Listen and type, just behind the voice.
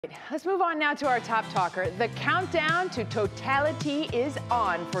Let's move on now to our top talker. The countdown to totality is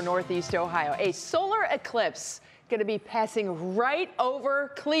on for Northeast Ohio. A solar eclipse going to be passing right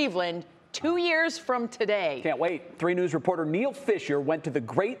over Cleveland 2 years from today. Can't wait. 3 News reporter Neil Fisher went to the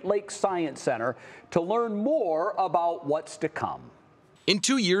Great Lakes Science Center to learn more about what's to come. In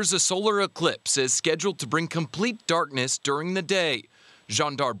 2 years, a solar eclipse is scheduled to bring complete darkness during the day.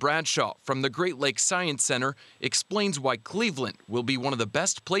 Jean-Dar Bradshaw from the Great Lakes Science Center explains why Cleveland will be one of the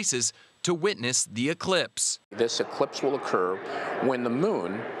best places to witness the eclipse. This eclipse will occur when the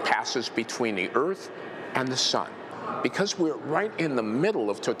moon passes between the Earth and the sun. Because we're right in the middle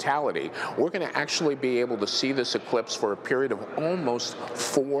of totality, we're going to actually be able to see this eclipse for a period of almost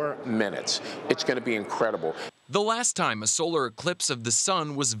 4 minutes. It's going to be incredible. The last time a solar eclipse of the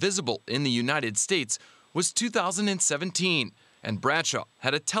sun was visible in the United States was 2017. And Bradshaw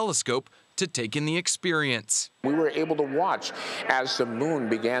had a telescope to take in the experience. We were able to watch as the moon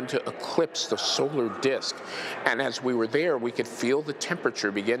began to eclipse the solar disk. And as we were there, we could feel the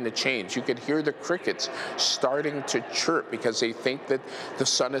temperature begin to change. You could hear the crickets starting to chirp because they think that the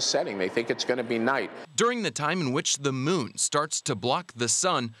sun is setting. They think it's going to be night. During the time in which the moon starts to block the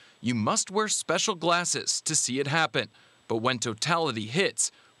sun, you must wear special glasses to see it happen. But when totality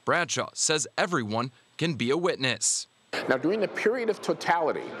hits, Bradshaw says everyone can be a witness. Now, during the period of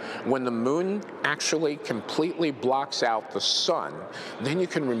totality, when the moon actually completely blocks out the sun, then you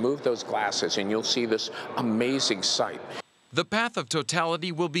can remove those glasses and you'll see this amazing sight. The path of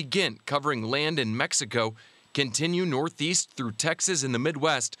totality will begin covering land in Mexico, continue northeast through Texas and the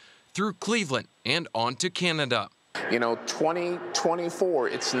Midwest, through Cleveland and on to Canada. You know, 2024,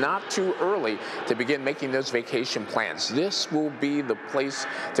 it's not too early to begin making those vacation plans. This will be the place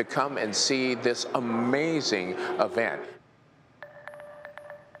to come and see this amazing event.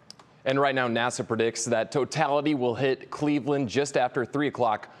 And right now, NASA predicts that totality will hit Cleveland just after 3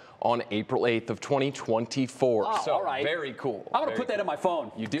 o'clock on April 8th of 2024. Oh, so all right. Very cool. I'm going to put that in my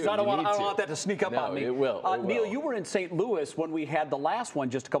phone. You do. I don't You want need to. that to sneak up on me. It will. Neil, you were in St. Louis when we had the last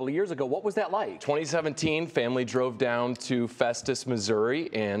one just a couple of years ago. What was that like? 2017, family drove down to Festus, Missouri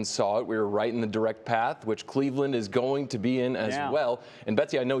and saw it. We were right in the direct path, which Cleveland is going to be in as well. And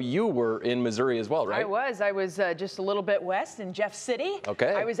Betsy, I know you were in Missouri as well, right? I was just a little bit west in Jeff City.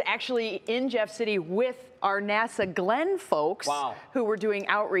 Okay. I was actually in Jeff City with our NASA Glenn folks who were doing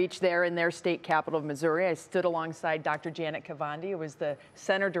outreach there in their state capital of Missouri. I stood alongside Dr. Janet Cavandi, who was the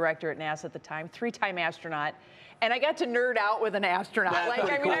center director at NASA at the time, 3-time astronaut. And I got to nerd out with an astronaut.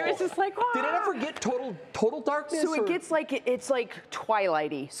 I was just like, wow. Did it ever get total darkness? So it gets like, it's like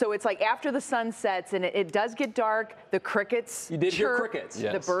twilighty. So it's like after the sun sets and it does get dark, the crickets You did chirp, hear crickets.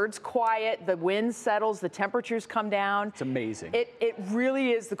 The birds quiet, the wind settles, the temperatures come down. It's amazing. It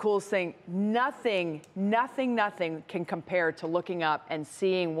really is the coolest thing. Nothing can compare to looking up and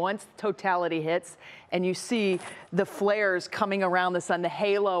seeing once totality hits and you see the flares coming around the sun, the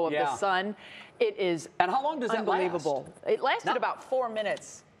halo of the sun. It is and how long does that unbelievable. last? It lasted about 4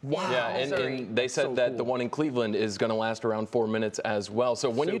 minutes. Wow. Yeah, and they said that the one in Cleveland is going to last around 4 minutes as well. So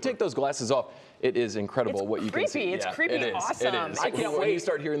when you take those glasses off, it is incredible what you can see. It's creepy. It's awesome. It is. I can't wait. When you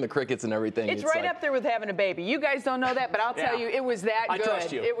start hearing the crickets and everything. It's right up there with having a baby. You guys don't know that, but I'll tell you, it was that good. I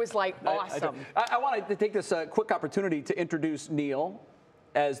trust you. It was like awesome. I wanted to take this quick opportunity to introduce Neil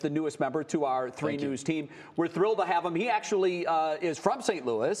as the newest member to our 3 News team. We're thrilled to have him. He actually is from St.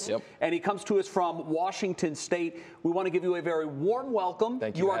 Louis, and he comes to us from Washington State. We want to give you a very warm welcome.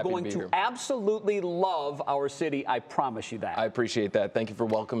 Thank you. You are going to absolutely love our city. I promise you that. I appreciate that. Thank you for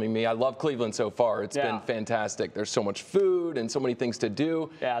welcoming me. I love Cleveland so far. It's been fantastic. There's so much food and so many things to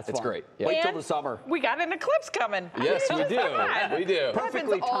do. Yeah, it's great. Wait till the summer. We got an eclipse coming. Yes, we do. We do.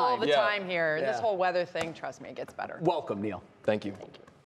 Perfectly timed. All the timed. time here. This whole weather thing, trust me, it gets better. Welcome, Neil. Thank you.